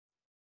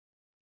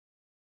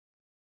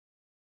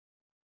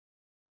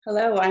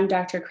Hello, I'm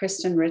Dr.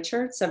 Kristen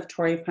Richards of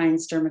Torrey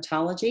Pines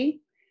Dermatology.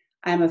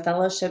 I'm a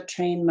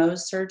fellowship-trained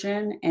Mohs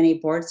surgeon and a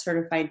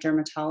board-certified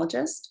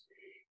dermatologist,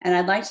 and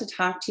I'd like to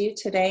talk to you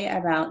today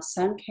about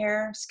sun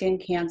care, skin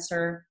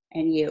cancer,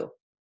 and you.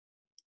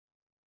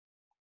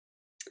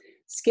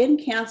 Skin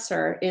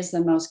cancer is the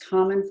most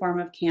common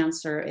form of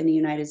cancer in the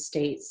United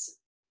States.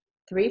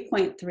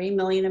 3.3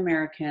 million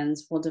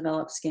Americans will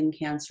develop skin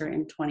cancer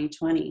in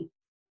 2020.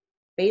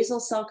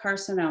 Basal cell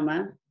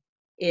carcinoma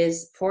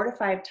is 4 to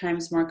 5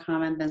 times more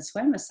common than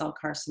squamous cell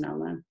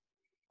carcinoma,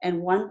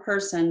 and 1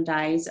 person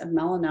dies of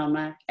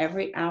melanoma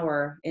every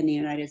hour in the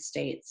United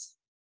States.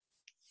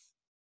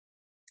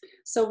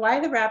 So why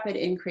the rapid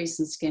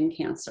increase in skin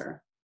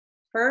cancer?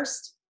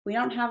 First, we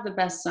don't have the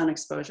best sun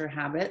exposure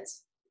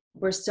habits.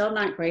 We're still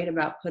not great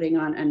about putting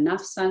on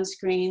enough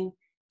sunscreen,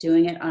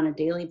 doing it on a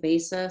daily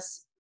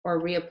basis,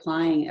 or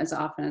reapplying as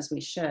often as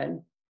we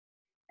should.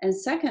 And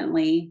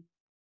secondly,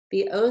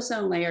 the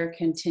ozone layer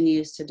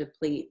continues to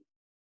deplete.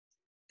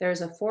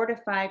 There's a 4 to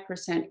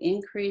 5%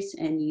 increase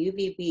in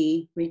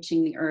UVB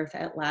reaching the Earth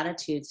at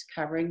latitudes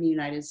covering the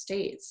United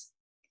States.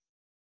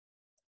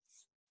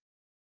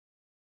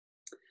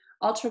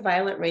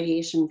 Ultraviolet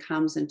radiation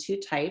comes in 2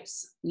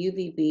 types,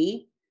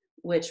 UVB,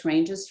 which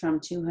ranges from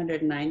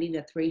 290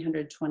 to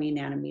 320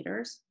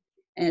 nanometers,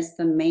 and it's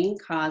the main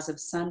cause of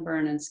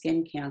sunburn and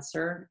skin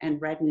cancer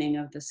and reddening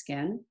of the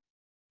skin.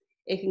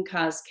 It can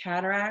cause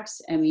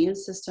cataracts, immune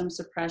system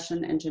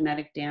suppression, and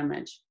genetic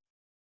damage.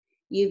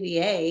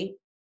 UVA,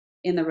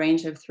 in the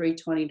range of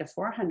 320 to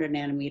 400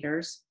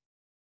 nanometers,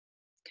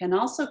 can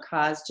also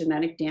cause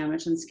genetic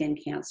damage and skin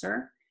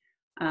cancer,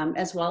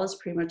 as well as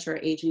premature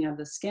aging of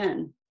the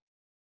skin.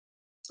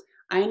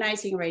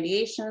 Ionizing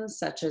radiation,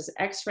 such as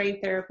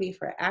X-ray therapy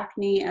for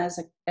acne as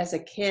a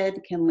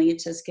kid, can lead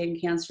to skin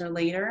cancer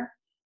later,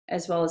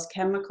 as well as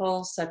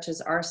chemicals such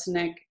as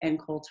arsenic and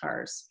coal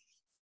tars.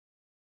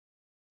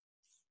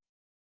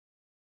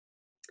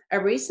 A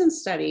recent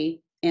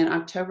study in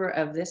October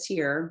of this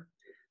year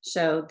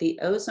showed the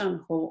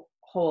ozone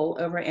hole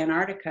over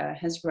Antarctica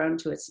has grown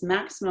to its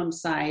maximum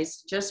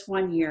size just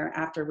 1 year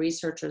after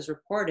researchers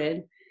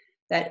reported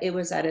that it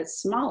was at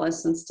its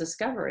smallest since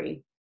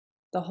discovery.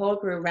 The hole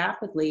grew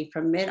rapidly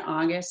from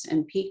mid-August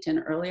and peaked in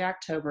early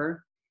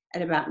October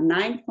at about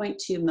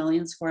 9.2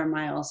 million square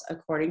miles,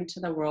 according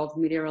to the World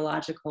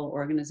Meteorological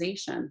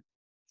Organization.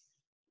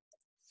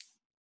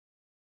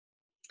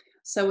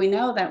 So we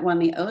know that when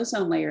the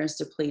ozone layer is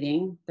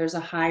depleting, there's a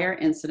higher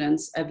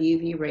incidence of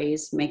UV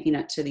rays making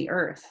it to the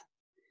Earth.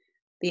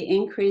 The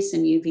increase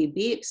in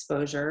UVB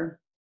exposure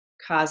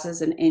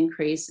causes an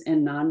increase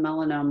in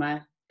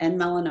non-melanoma and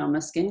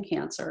melanoma skin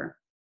cancer.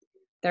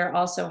 There are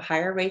also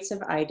higher rates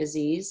of eye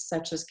disease,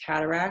 such as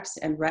cataracts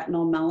and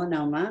retinal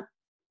melanoma,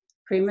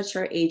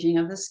 premature aging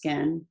of the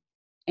skin,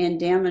 and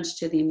damage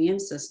to the immune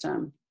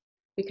system,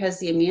 because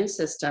the immune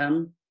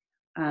system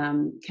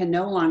can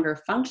no longer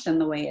function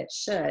the way it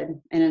should,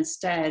 and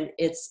instead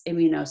it's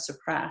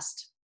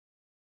immunosuppressed.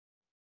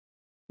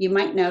 You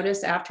might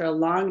notice after a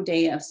long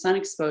day of sun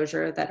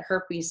exposure that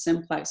herpes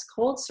simplex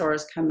cold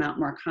sores come out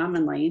more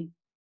commonly,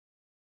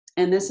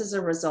 and this is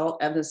a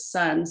result of the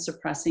sun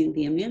suppressing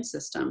the immune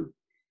system,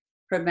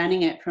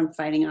 preventing it from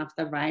fighting off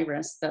the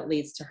virus that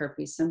leads to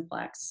herpes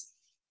simplex.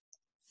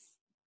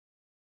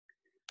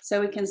 So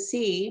we can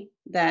see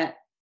that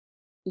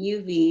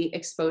UV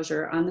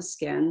exposure on the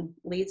skin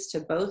leads to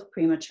both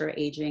premature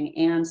aging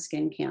and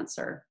skin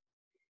cancer.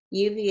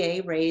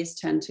 UVA rays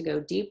tend to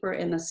go deeper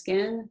in the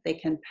skin. They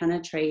can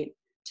penetrate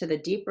to the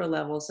deeper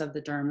levels of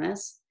the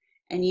dermis,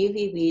 and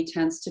UVB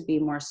tends to be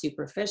more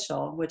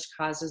superficial, which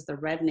causes the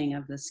reddening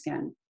of the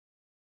skin.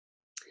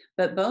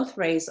 But both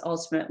rays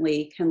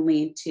ultimately can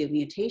lead to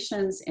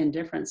mutations in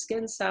different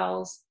skin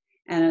cells,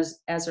 and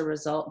as a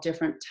result,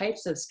 different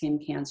types of skin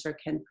cancer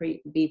can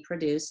be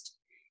produced,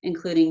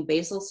 including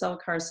basal cell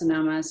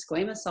carcinoma,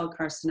 squamous cell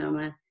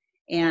carcinoma,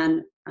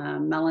 and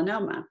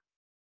melanoma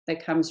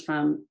that comes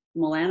from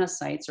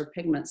melanocytes or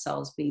pigment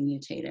cells being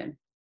mutated.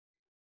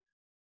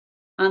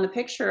 On the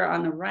picture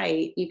on the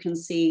right, you can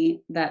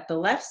see that the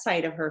left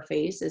side of her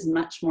face is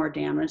much more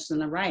damaged than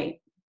the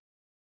right.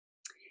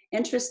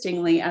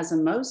 Interestingly, as a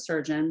Mohs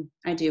surgeon,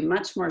 I do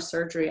much more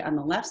surgery on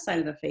the left side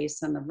of the face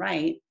than the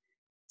right,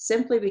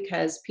 simply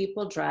because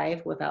people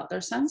drive without their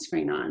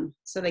sunscreen on.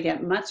 So they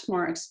get much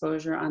more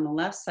exposure on the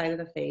left side of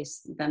the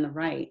face than the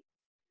right.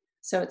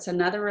 So it's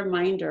another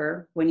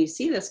reminder when you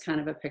see this kind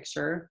of a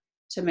picture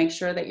to make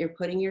sure that you're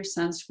putting your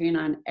sunscreen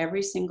on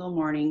every single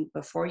morning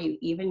before you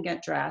even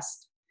get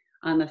dressed,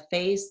 on the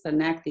face, the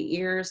neck, the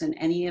ears, and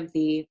any of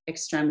the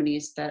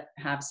extremities that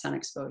have sun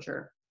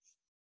exposure.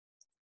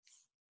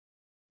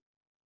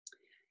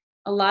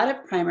 A lot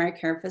of primary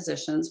care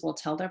physicians will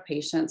tell their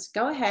patients,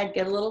 go ahead,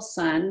 get a little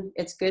sun.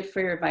 It's good for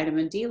your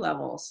vitamin D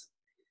levels.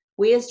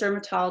 We as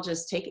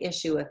dermatologists take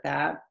issue with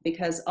that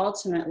because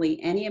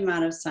ultimately any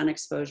amount of sun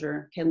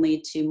exposure can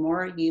lead to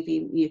more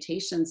UV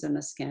mutations in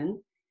the skin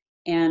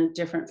and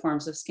different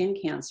forms of skin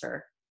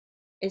cancer.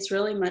 It's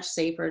really much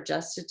safer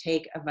just to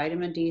take a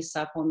vitamin D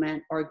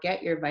supplement or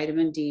get your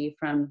vitamin D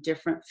from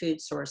different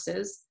food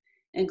sources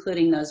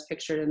including those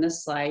pictured in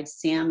this slide: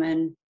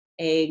 salmon,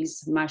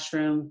 eggs,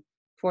 mushroom,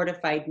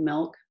 fortified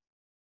milk,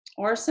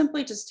 or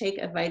simply just take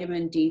a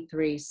vitamin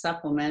D3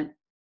 supplement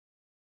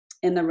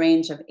in the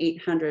range of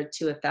 800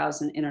 to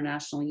 1,000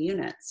 international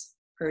units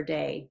per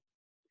day.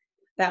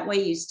 That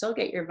way you still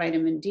get your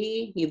vitamin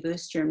D, you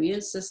boost your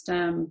immune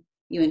system,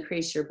 you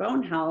increase your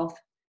bone health,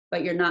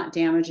 but you're not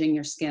damaging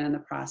your skin in the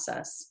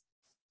process.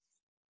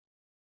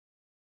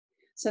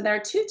 So there are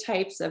two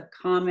types of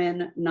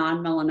common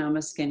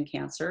non-melanoma skin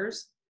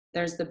cancers.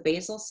 There's the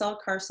basal cell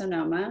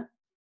carcinoma,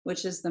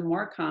 which is the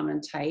more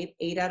common type.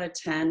 8 out of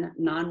 10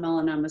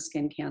 non-melanoma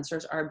skin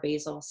cancers are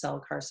basal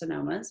cell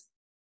carcinomas.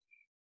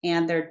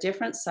 And there are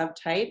different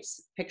subtypes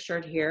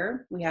pictured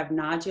here. We have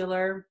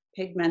nodular,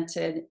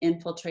 pigmented,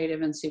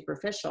 infiltrative, and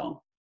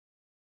superficial.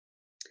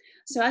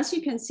 So as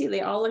you can see,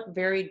 they all look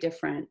very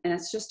different. And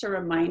it's just a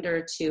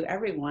reminder to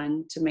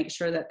everyone to make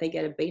sure that they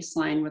get a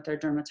baseline with their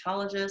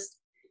dermatologist,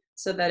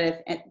 so that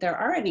if there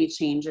are any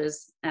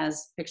changes,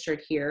 as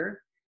pictured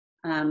here,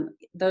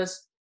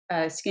 those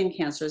skin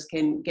cancers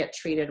can get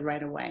treated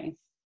right away.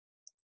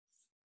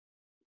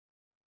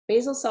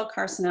 Basal cell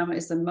carcinoma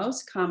is the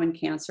most common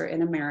cancer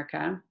in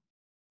America.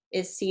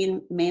 It's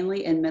seen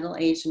mainly in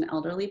middle-aged and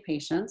elderly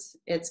patients.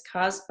 It's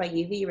caused by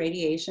UV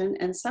radiation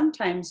and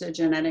sometimes a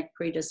genetic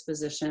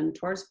predisposition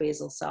towards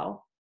basal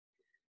cell.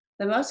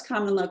 The most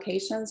common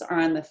locations are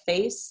on the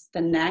face, the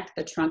neck,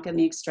 the trunk, and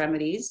the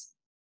extremities,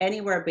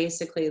 anywhere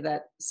basically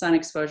that sun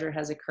exposure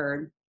has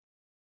occurred.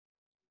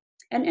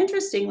 And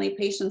interestingly,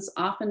 patients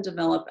often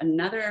develop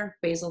another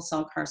basal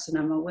cell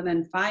carcinoma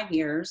within 5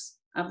 years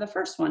of the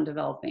first one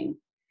developing.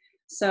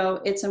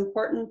 So it's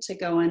important to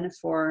go in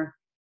for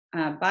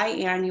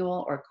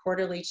biannual or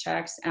quarterly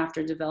checks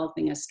after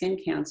developing a skin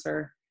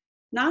cancer,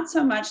 not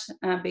so much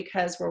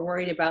because we're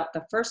worried about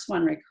the first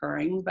one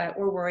recurring, but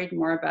we're worried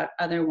more about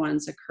other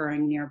ones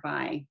occurring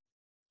nearby.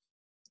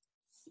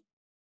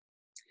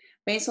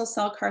 Basal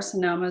cell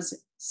carcinomas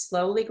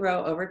slowly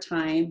grow over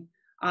time.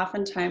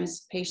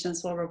 Oftentimes,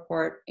 patients will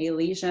report a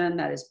lesion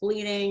that is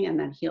bleeding and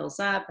then heals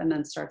up and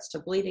then starts to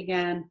bleed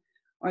again,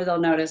 or they'll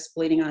notice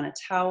bleeding on a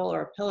towel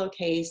or a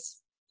pillowcase.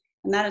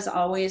 And that is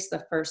always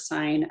the first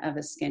sign of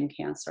a skin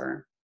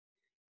cancer.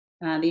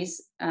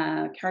 These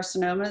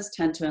carcinomas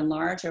tend to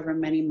enlarge over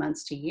many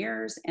months to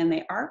years, and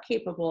they are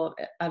capable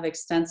of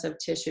extensive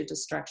tissue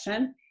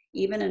destruction,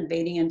 even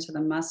invading into the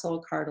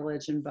muscle,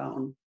 cartilage, and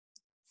bone.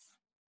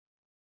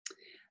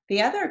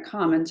 The other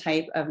common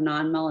type of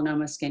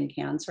non-melanoma skin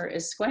cancer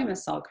is squamous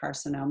cell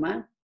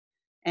carcinoma,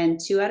 and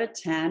 2 out of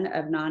 10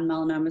 of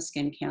non-melanoma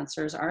skin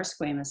cancers are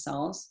squamous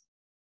cells.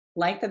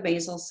 Like the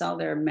basal cell,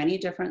 there are many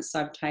different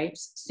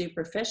subtypes: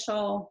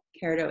 superficial,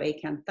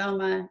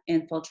 keratoacanthoma,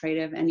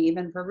 infiltrative, and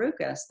even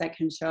verrucous that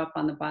can show up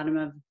on the bottom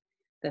of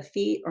the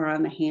feet or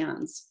on the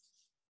hands.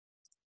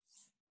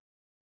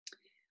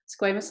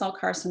 Squamous cell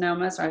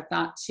carcinomas are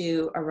thought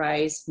to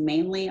arise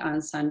mainly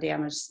on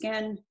sun-damaged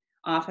skin,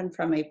 often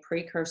from a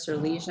precursor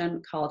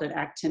lesion called an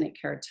actinic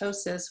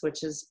keratosis,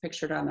 which is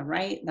pictured on the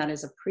right. That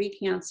is a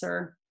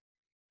precancer.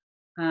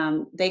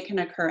 They can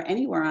occur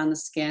anywhere on the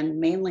skin,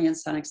 mainly in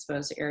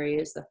sun-exposed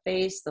areas: the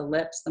face, the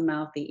lips, the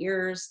mouth, the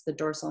ears, the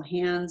dorsal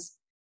hands,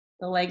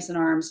 the legs and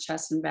arms,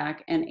 chest and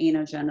back, and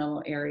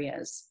anogenital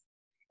areas.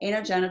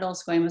 Anogenital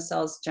squamous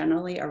cells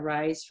generally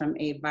arise from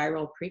a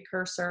viral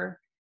precursor.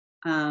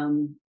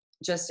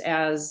 Just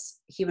as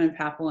human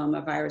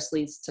papillomavirus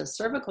leads to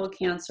cervical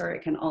cancer,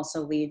 it can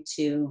also lead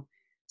to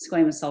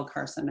squamous cell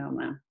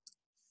carcinoma.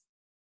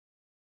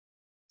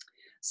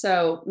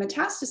 So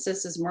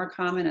metastasis is more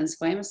common in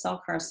squamous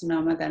cell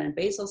carcinoma than in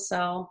basal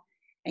cell,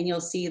 and you'll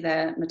see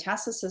the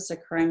metastasis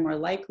occurring more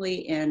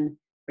likely in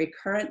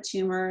recurrent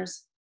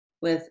tumors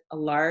with a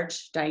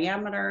large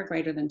diameter,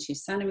 greater than 2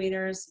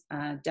 centimeters,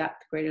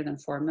 depth greater than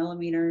 4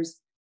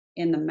 millimeters,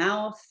 in the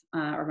mouth,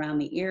 around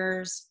the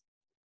ears.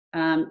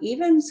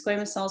 Even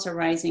squamous cells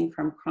arising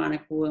from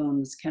chronic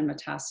wounds can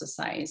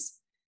metastasize.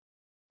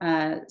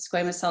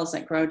 Squamous cells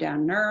that grow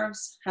down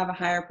nerves have a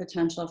higher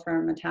potential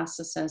for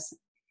metastasis,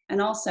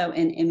 and also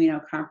in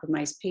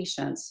immunocompromised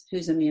patients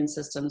whose immune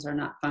systems are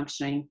not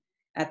functioning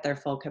at their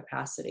full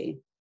capacity.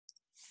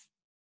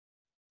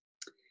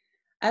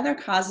 Other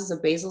causes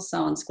of basal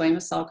cell and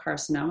squamous cell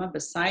carcinoma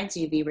besides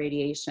UV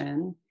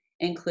radiation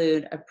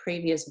include a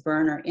previous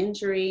burn or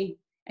injury,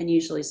 and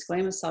usually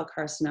squamous cell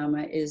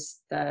carcinoma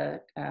is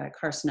the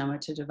carcinoma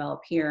to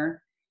develop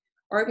here.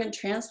 Organ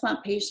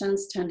transplant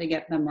patients tend to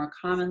get them more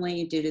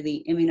commonly due to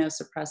the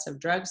immunosuppressive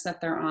drugs that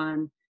they're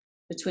on.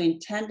 Between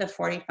 10 to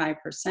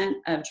 45%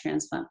 of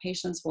transplant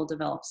patients will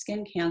develop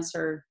skin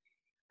cancer,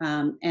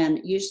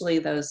 and usually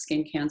those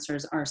skin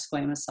cancers are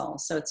squamous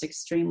cells. So it's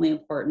extremely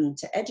important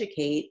to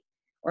educate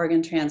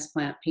organ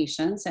transplant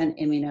patients and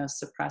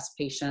immunosuppressed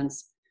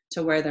patients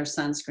to wear their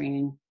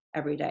sunscreen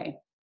every day.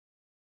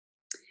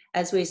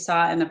 As we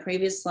saw in the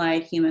previous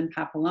slide, human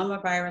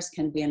papillomavirus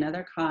can be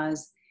another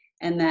cause,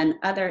 and then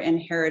other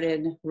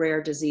inherited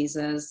rare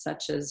diseases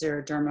such as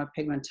xeroderma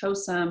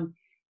pigmentosum,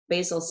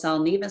 basal cell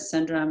Nevis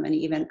syndrome, and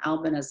even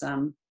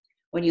albinism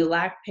When you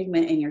lack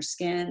pigment in your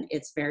skin,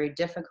 it's very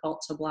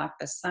difficult to block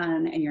the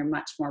sun, and you're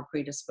much more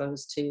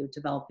predisposed to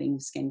developing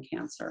skin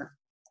cancer.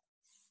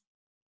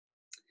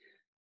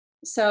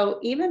 So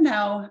even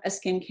though a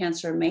skin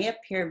cancer may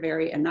appear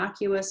very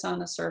innocuous on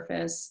the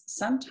surface,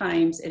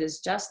 sometimes it is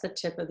just the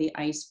tip of the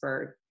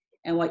iceberg.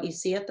 And what you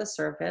see at the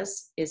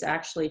surface is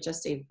actually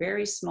just a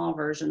very small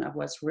version of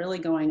what's really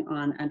going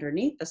on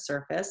underneath the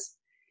surface.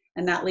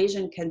 And that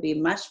lesion can be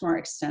much more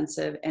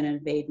extensive and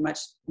invade much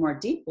more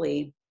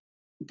deeply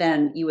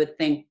than you would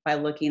think by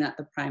looking at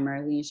the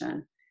primary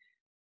lesion.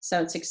 So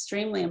it's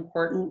extremely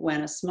important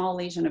when a small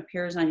lesion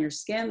appears on your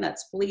skin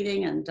that's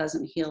bleeding and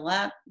doesn't heal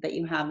up, that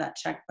you have that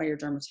checked by your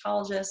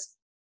dermatologist,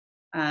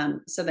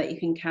 so that you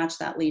can catch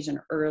that lesion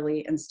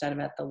early instead of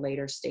at the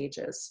later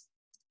stages.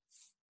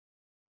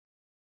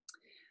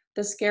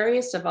 The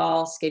scariest of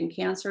all skin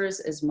cancers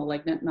is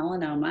malignant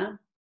melanoma.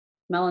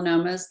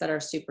 Melanomas that are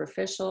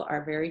superficial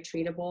are very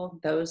treatable.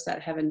 Those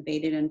that have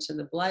invaded into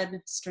the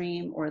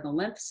bloodstream or the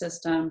lymph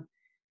system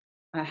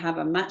have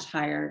a much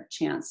higher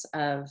chance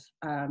of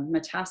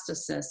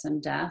metastasis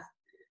and death.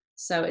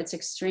 So it's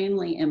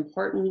extremely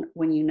important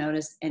when you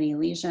notice any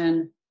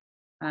lesion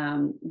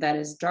that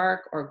is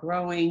dark or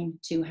growing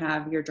to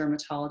have your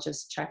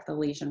dermatologist check the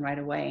lesion right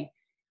away.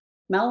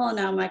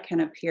 Melanoma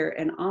can appear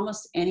in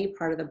almost any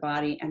part of the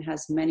body and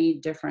has many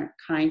different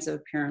kinds of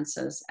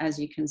appearances, as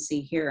you can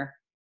see here.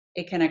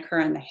 It can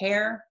occur in the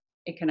hair,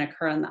 it can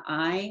occur in the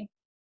eye,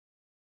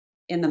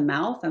 in the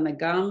mouth and the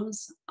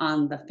gums,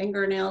 on the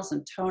fingernails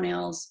and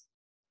toenails.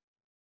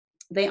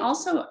 They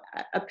also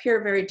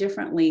appear very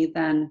differently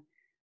than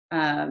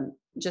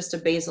just a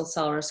basal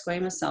cell or a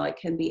squamous cell. It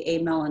can be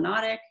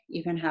amelanotic,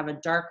 you can have a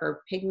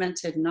darker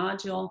pigmented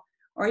nodule,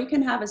 or you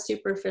can have a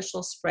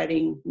superficial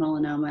spreading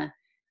melanoma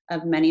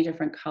of many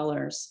different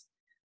colors.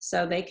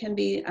 So they can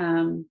be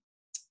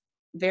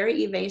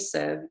very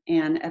evasive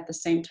and at the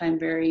same time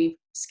very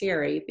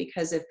scary,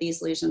 because if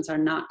these lesions are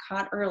not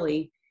caught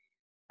early,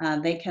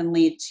 they can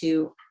lead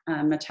to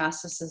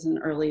metastasis and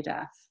early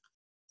death.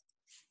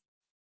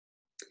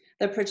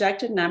 The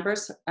projected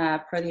numbers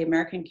per the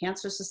American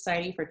Cancer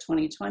Society for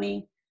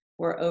 2020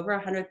 were over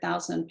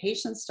 100,000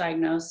 patients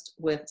diagnosed,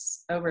 with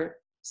over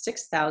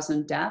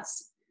 6,000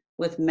 deaths,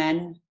 with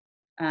men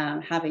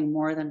having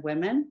more than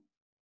women.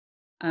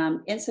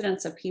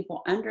 Incidence of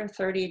people under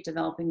 30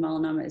 developing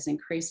melanoma is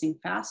increasing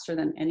faster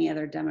than any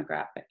other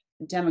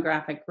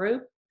demographic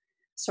group,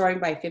 soaring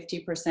by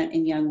 50%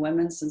 in young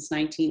women since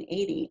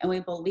 1980. And we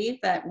believe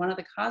that one of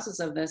the causes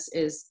of this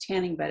is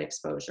tanning bed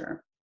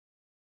exposure.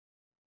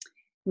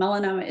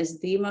 Melanoma is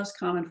the most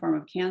common form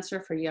of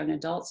cancer for young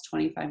adults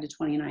 25 to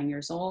 29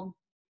 years old,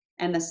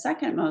 and the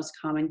second most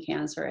common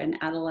cancer in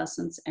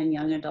adolescents and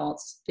young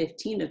adults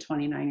 15 to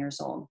 29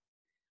 years old.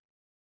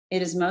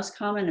 It is most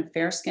common in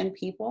fair-skinned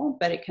people,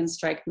 but it can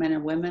strike men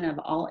and women of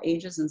all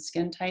ages and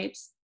skin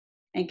types.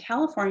 And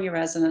California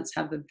residents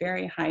have the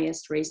very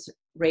highest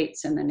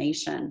rates in the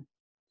nation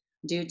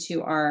due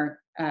to our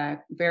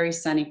very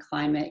sunny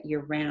climate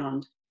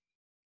year-round.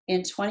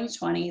 In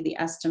 2020, the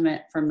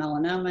estimate for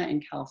melanoma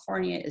in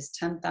California is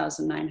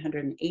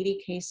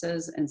 10,980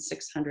 cases and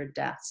 600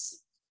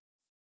 deaths.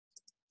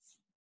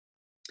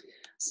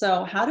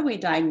 So how do we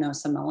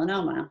diagnose a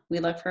melanoma? We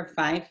look for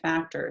 5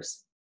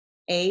 factors.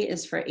 A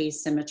is for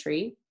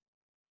asymmetry,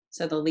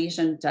 so the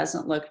lesion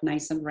doesn't look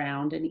nice and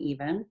round and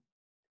even.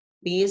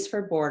 B is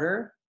for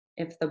border,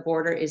 if the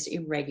border is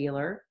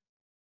irregular.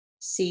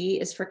 C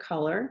is for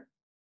color,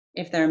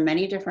 if there are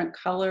many different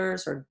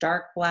colors or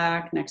dark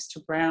black next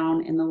to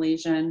brown in the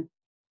lesion.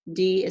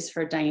 D is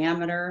for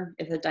diameter,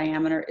 if the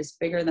diameter is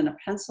bigger than a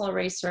pencil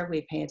eraser,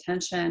 we pay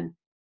attention.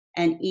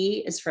 And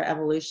E is for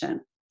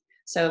evolution.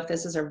 So if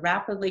this is a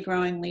rapidly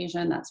growing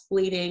lesion that's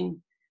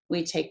bleeding,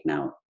 we take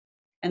note.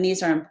 And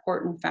these are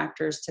important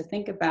factors to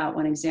think about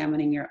when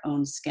examining your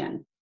own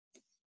skin.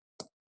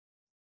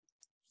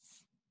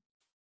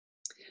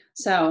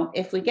 So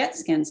if we get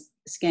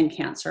skin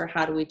cancer,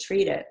 how do we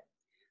treat it?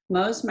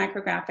 Mohs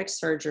micrographic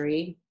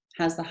surgery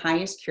has the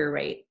highest cure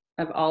rate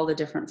of all the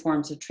different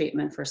forms of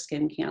treatment for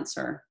skin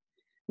cancer.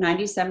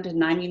 97 to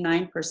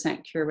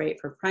 99% cure rate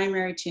for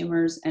primary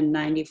tumors and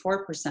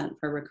 94%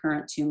 for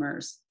recurrent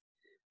tumors.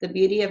 The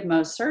beauty of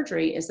Mohs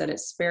surgery is that it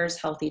spares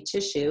healthy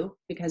tissue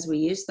because we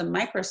use the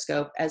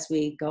microscope as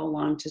we go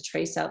along to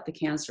trace out the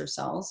cancer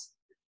cells.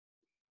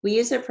 We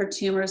use it for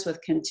tumors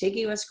with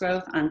contiguous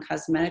growth on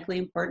cosmetically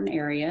important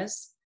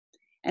areas.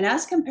 And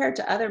as compared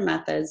to other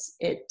methods,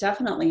 it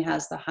definitely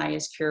has the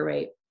highest cure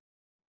rate.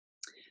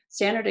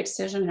 Standard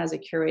excision has a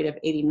cure rate of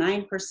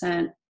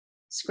 89%.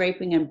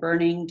 Scraping and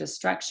burning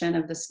destruction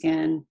of the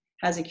skin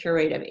has a cure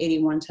rate of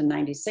 81 to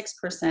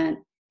 96%.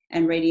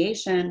 And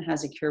radiation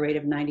has a cure rate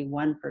of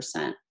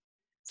 91%.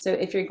 So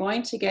if you're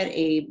going to get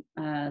a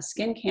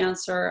skin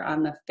cancer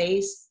on the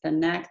face, the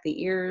neck,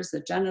 the ears,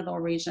 the genital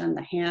region,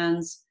 the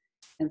hands,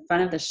 in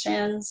front of the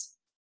shins,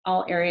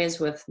 all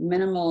areas with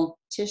minimal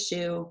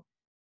tissue,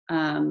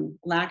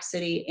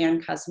 laxity,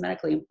 and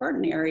cosmetically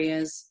important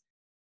areas,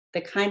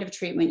 the kind of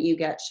treatment you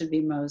get should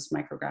be Mohs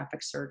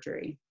micrographic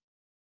surgery.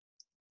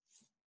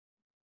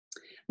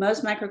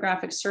 Mohs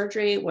micrographic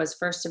surgery was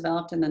first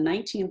developed in the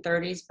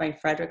 1930s by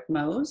Frederick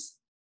Mohs,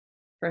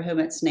 for whom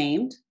it's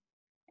named,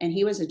 and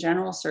he was a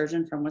general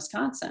surgeon from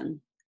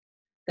Wisconsin.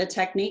 The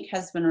technique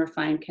has been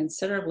refined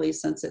considerably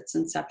since its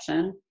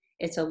inception.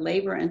 It's a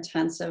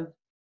labor-intensive,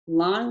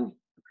 long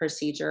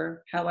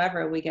procedure.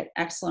 However, we get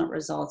excellent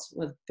results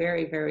with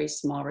very, very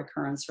small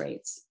recurrence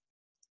rates.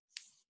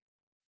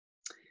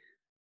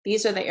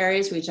 These are the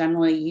areas we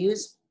generally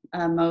use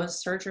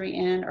Mohs surgery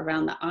in: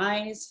 around the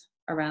eyes,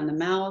 around the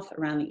mouth,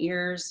 around the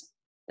ears,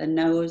 the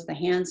nose, the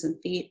hands and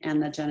feet,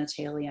 and the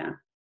genitalia.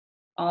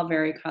 All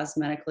very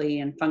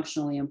cosmetically and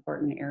functionally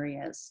important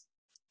areas.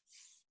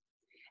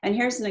 And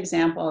here's an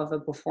example of a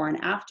before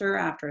and after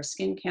a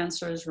skin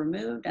cancer is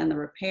removed and the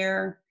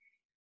repair.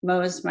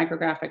 Mohs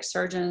micrographic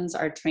surgeons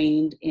are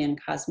trained in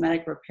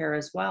cosmetic repair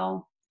as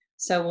well.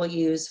 So we'll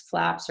use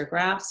flaps or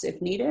grafts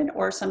if needed,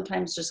 or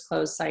sometimes just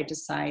close side to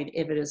side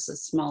if it is a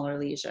smaller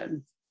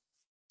lesion.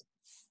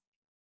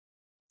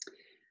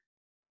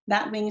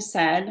 That being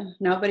said,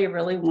 nobody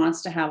really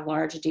wants to have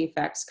large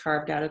defects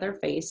carved out of their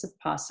face if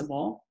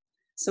possible.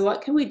 So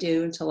what can we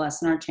do to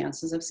lessen our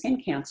chances of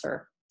skin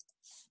cancer?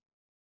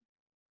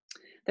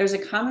 There's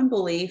a common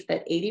belief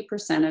that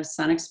 80% of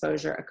sun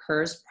exposure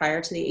occurs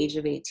prior to the age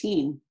of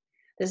 18.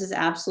 This is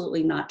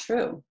absolutely not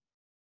true.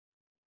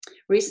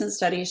 Recent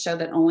studies show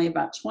that only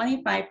about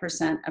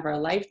 25% of our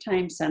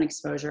lifetime sun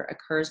exposure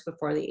occurs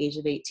before the age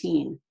of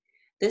 18.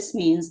 This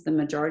means the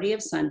majority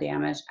of sun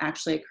damage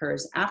actually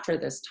occurs after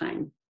this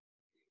time.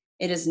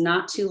 It is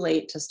not too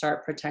late to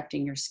start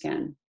protecting your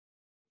skin.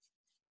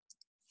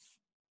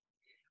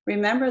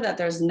 Remember that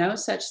there's no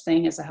such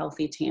thing as a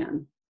healthy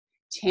tan.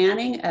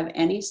 Tanning of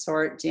any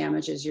sort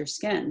damages your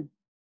skin.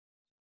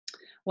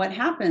 What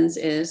happens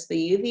is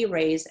the UV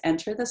rays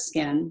enter the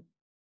skin,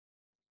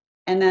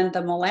 and then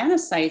the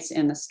melanocytes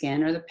in the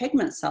skin, or the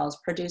pigment cells,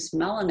 produce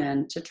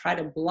melanin to try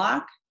to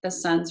block the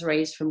sun's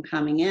rays from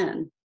coming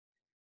in.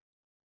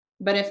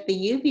 But if the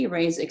UV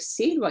rays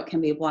exceed what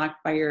can be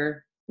blocked by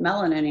your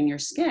melanin in your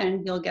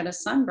skin, you'll get a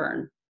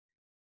sunburn.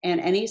 And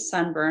any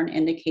sunburn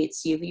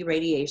indicates UV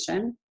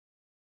radiation,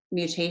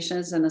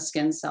 mutations in the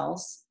skin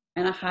cells,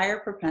 and a higher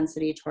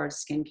propensity towards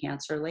skin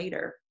cancer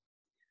later.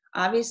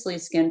 Obviously,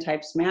 skin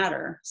types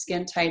matter.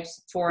 Skin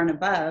types 4 and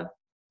above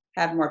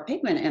have more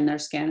pigment in their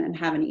skin and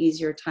have an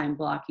easier time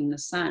blocking the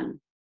sun.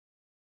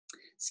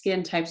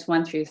 Skin types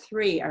 1 through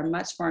 3 are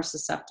much more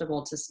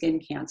susceptible to skin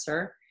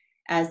cancer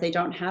as they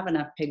don't have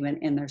enough pigment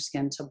in their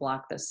skin to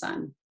block the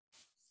sun.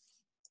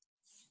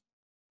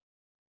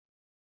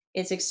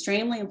 It's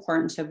extremely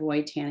important to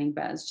avoid tanning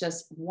beds.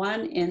 Just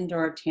one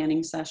indoor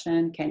tanning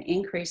session can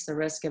increase the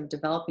risk of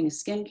developing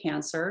skin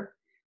cancer,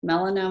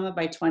 melanoma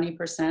by 20%,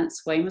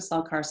 squamous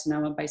cell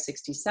carcinoma by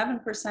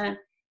 67%,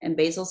 and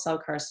basal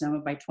cell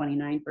carcinoma by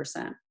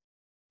 29%.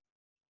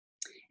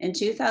 In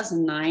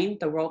 2009,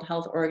 the World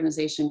Health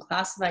Organization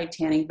classified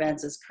tanning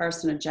beds as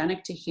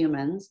carcinogenic to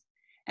humans,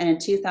 and in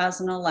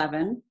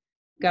 2011,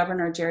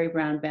 Governor Jerry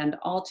Brown banned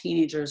all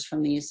teenagers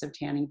from the use of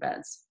tanning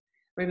beds.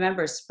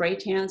 Remember, spray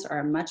tans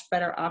are a much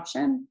better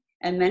option,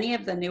 and many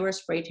of the newer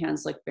spray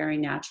tans look very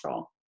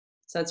natural.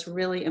 So it's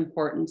really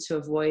important to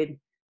avoid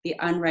the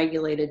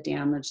unregulated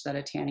damage that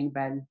a tanning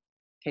bed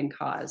can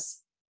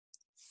cause.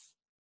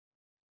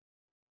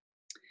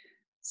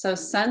 So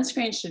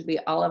sunscreen should be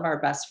all of our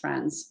best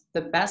friends.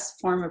 The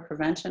best form of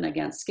prevention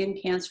against skin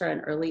cancer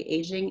and early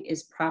aging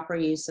is proper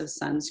use of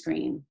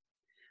sunscreen.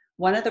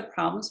 One of the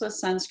problems with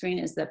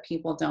sunscreen is that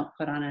people don't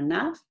put on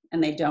enough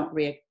and they don't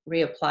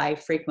reapply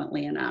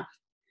frequently enough.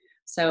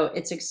 So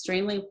it's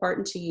extremely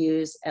important to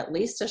use at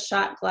least a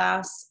shot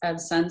glass of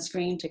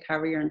sunscreen to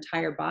cover your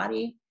entire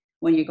body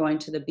when you're going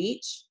to the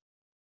beach,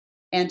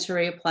 and to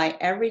reapply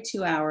every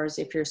 2 hours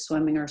if you're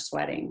swimming or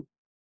sweating.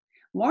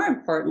 More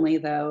importantly,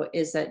 though,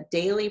 is that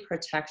daily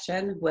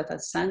protection with a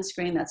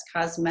sunscreen that's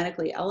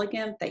cosmetically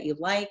elegant, that you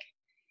like,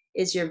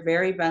 is your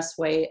very best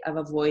way of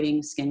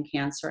avoiding skin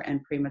cancer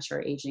and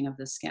premature aging of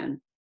the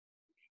skin.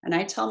 And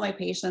I tell my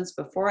patients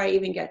before I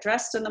even get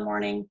dressed in the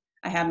morning,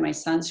 I have my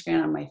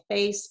sunscreen on my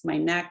face, my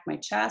neck, my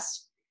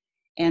chest,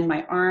 and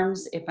my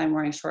arms if I'm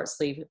wearing short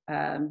sleeve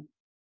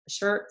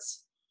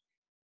shirts,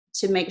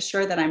 to make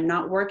sure that I'm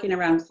not working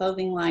around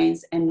clothing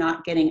lines and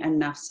not getting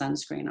enough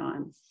sunscreen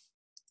on.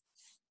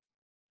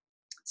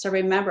 So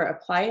remember,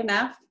 apply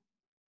enough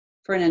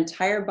for an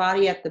entire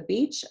body at the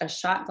beach. A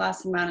shot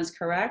glass amount is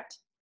correct.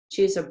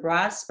 Choose a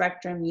broad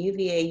spectrum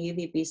UVA,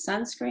 UVB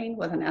sunscreen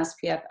with an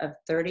SPF of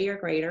 30 or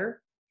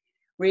greater.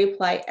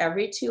 Reapply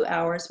every 2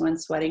 hours when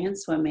sweating and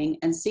swimming,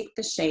 and seek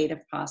the shade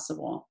if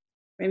possible.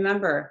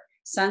 Remember,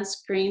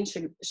 sunscreen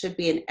should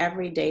be an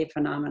everyday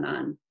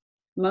phenomenon.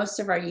 Most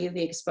of our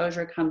UV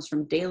exposure comes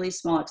from daily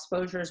small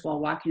exposures while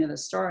walking to the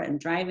store and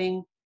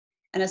driving.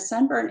 And a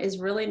sunburn is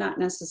really not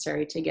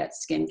necessary to get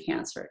skin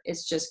cancer.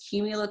 It's just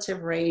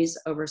cumulative rays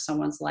over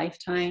someone's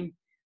lifetime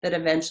that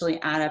eventually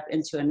add up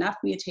into enough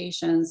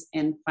mutations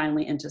and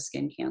finally into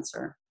skin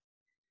cancer.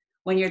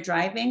 When you're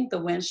driving, the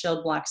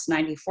windshield blocks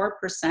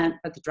 94%,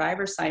 but the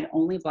driver's side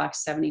only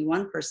blocks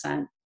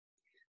 71%.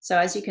 So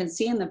as you can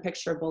see in the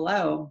picture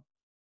below,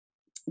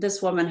 This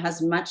woman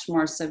has much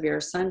more severe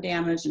sun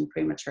damage and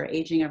premature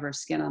aging of her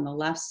skin on the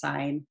left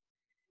side.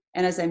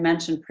 And as I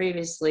mentioned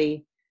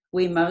previously,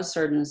 we Mohs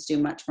surgeons do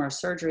much more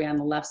surgery on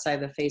the left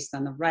side of the face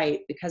than the right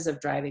because of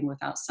driving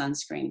without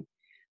sunscreen.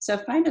 So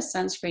find a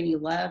sunscreen you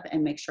love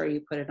and make sure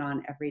you put it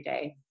on every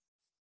day.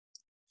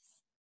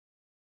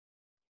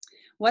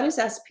 What is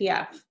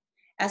SPF?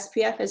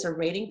 SPF is a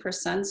rating for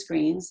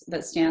sunscreens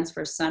that stands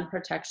for sun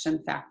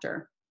protection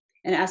factor.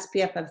 An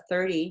SPF of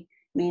 30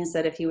 means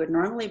that if you would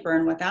normally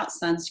burn without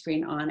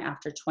sunscreen on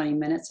after 20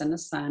 minutes in the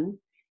sun,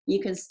 you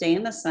can stay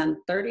in the sun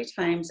 30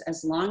 times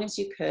as long as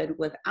you could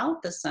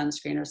without the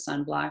sunscreen or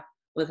sunblock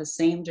with the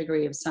same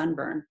degree of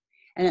sunburn.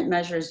 And it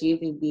measures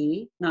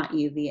UVB, not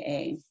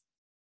UVA.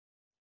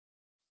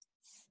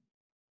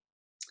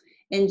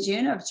 In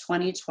June of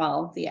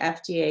 2012, the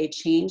FDA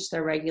changed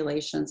their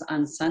regulations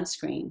on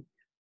sunscreen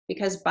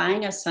because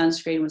buying a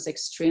sunscreen was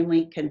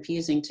extremely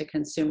confusing to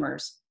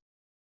consumers.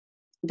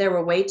 There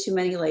were way too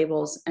many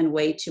labels and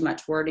way too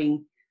much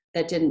wording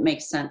that didn't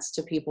make sense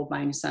to people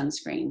buying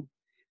sunscreen.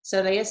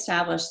 So they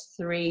established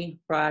 3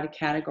 broad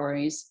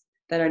categories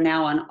that are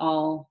now on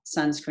all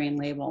sunscreen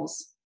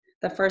labels.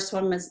 The first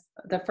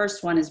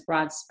one is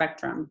broad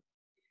spectrum.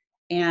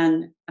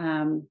 And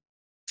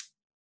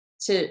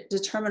to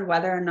determine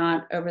whether or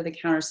not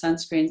over-the-counter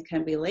sunscreens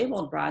can be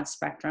labeled broad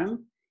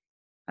spectrum,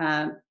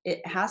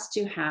 it has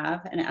to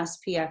have an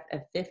SPF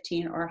of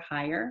 15 or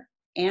higher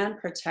and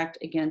protect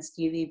against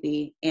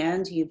UVB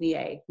and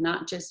UVA,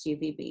 not just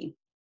UVB.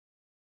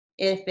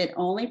 If it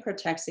only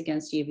protects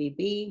against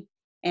UVB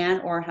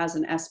and or has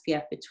an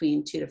SPF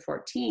between 2 to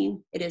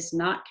 14, it is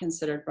not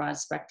considered broad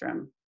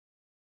spectrum.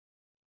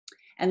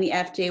 And the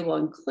FDA will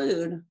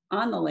include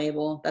on the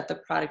label that the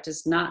product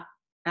does not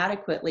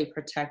adequately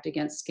protect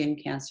against skin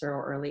cancer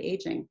or early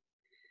aging.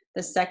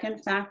 The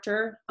second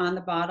factor on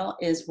the bottle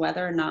is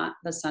whether or not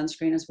the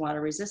sunscreen is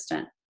water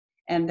resistant.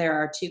 And there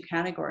are 2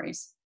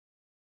 categories.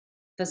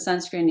 The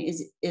sunscreen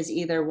is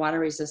either water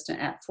resistant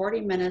at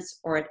 40 minutes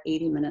or at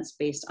 80 minutes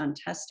based on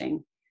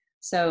testing.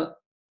 So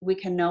we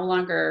can no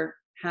longer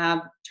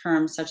have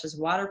terms such as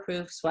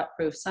waterproof,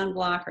 sweatproof,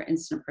 sunblock, or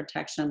instant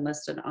protection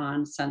listed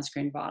on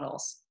sunscreen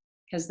bottles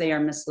because they are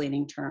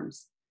misleading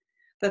terms.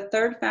 The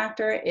third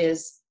factor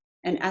is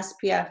an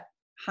SPF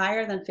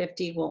higher than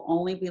 50 will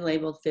only be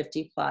labeled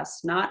 50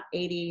 plus, not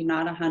 80,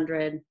 not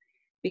 100,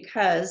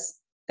 because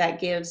that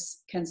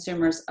gives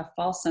consumers a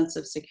false sense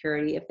of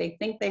security. If they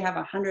think they have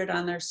 100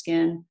 on their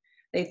skin,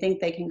 they think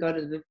they can go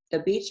to the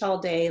beach all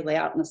day, lay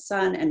out in the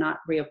sun, and not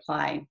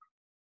reapply.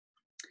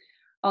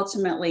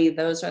 Ultimately,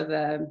 those are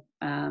the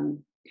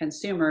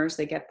consumers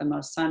that get the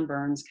most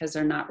sunburns because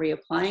they're not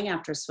reapplying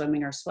after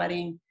swimming or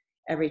sweating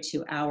every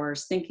 2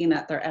 hours, thinking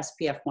that their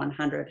SPF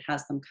 100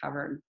 has them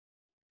covered.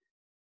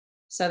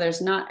 So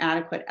there's not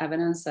adequate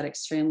evidence that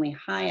extremely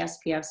high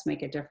SPFs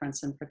make a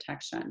difference in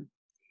protection.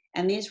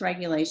 And these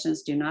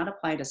regulations do not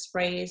apply to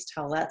sprays,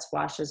 towelettes,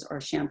 washes, or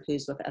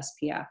shampoos with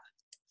SPF.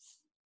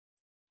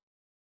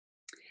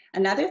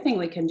 Another thing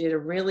we can do to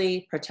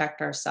really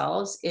protect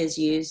ourselves is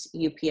use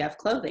UPF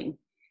clothing.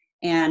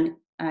 And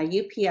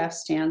UPF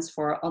stands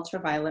for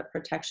ultraviolet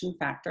protection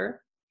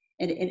factor.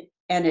 And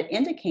it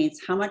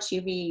indicates how much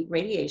UV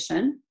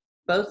radiation,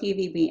 both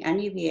UVB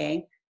and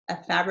UVA, a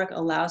fabric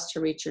allows to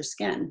reach your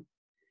skin.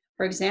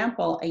 For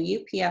example, a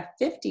UPF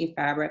 50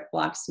 fabric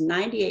blocks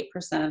 98%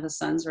 of the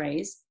sun's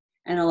rays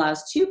and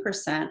allows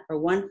 2% or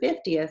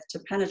 1/50th to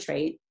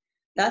penetrate,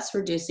 thus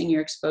reducing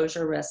your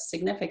exposure risk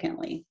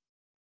significantly.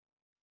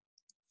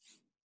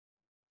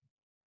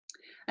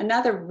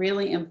 Another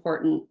really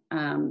important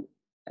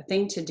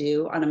thing to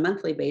do on a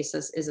monthly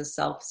basis is a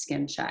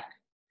self-skin check.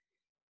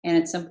 And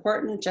it's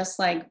important, just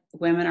like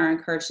women are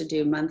encouraged to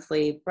do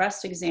monthly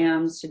breast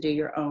exams, to do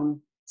your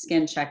own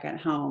skin check at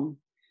home.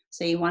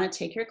 So you want to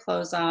take your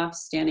clothes off,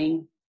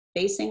 standing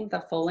facing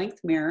the full-length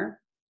mirror,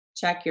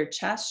 check your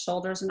chest,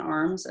 shoulders, and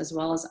arms, as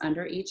well as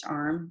under each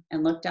arm,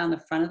 and look down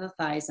the front of the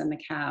thighs and the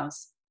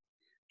calves.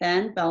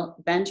 Then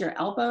bend your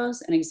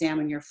elbows and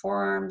examine your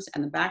forearms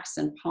and the backs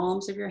and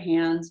palms of your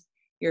hands,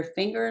 your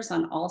fingers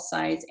on all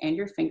sides, and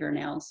your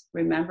fingernails,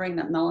 remembering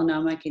that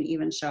melanoma can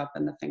even show up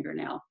in the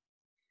fingernail.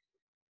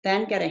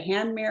 Then get a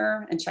hand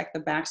mirror and check the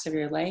backs of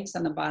your legs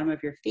and the bottom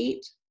of your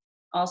feet.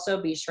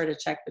 Also, be sure to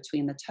check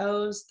between the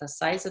toes, the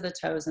sides of the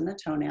toes, and the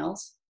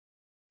toenails.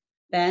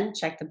 Then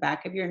check the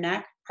back of your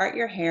neck, part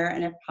your hair,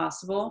 and if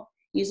possible,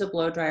 use a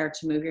blow dryer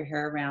to move your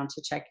hair around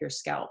to check your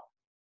scalp.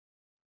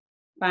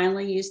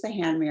 Finally, use the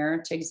hand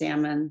mirror to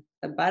examine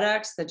the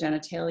buttocks, the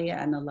genitalia,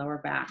 and the lower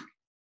back.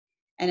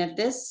 And if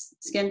this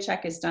skin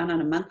check is done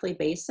on a monthly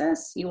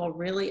basis, you will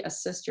really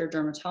assist your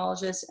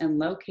dermatologist in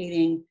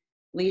locating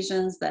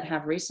lesions that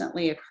have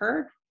recently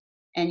occurred,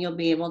 and you'll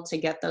be able to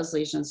get those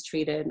lesions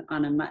treated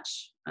on a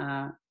much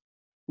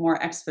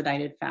more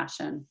expedited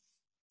fashion.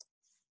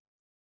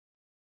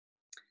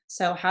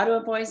 So how to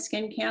avoid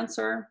skin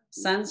cancer?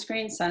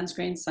 Sunscreen,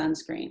 sunscreen,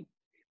 sunscreen.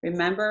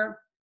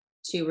 Remember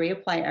to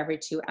reapply every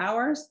 2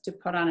 hours, to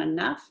put on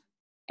enough,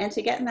 and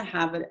to get in the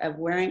habit of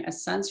wearing a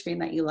sunscreen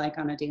that you like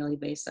on a daily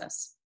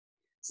basis.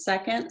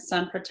 Second,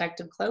 sun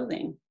protective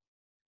clothing.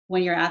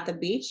 When you're at the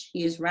beach,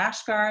 use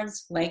rash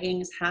guards,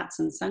 leggings, hats,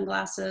 and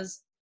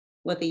sunglasses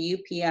with a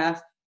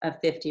UPF of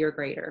 50 or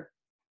greater.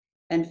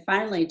 And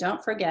finally,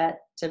 don't forget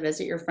to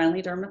visit your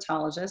friendly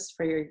dermatologist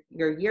for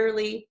your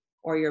yearly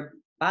or your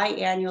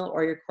biannual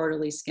or your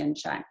quarterly skin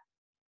check.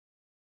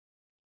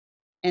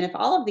 And if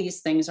all of these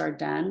things are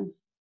done,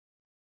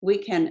 we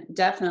can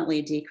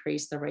definitely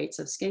decrease the rates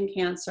of skin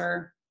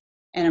cancer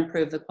and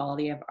improve the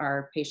quality of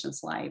our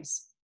patients'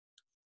 lives.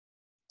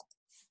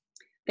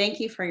 Thank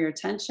you for your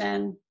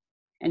attention,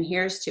 and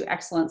here's to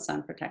excellent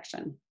sun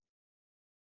protection.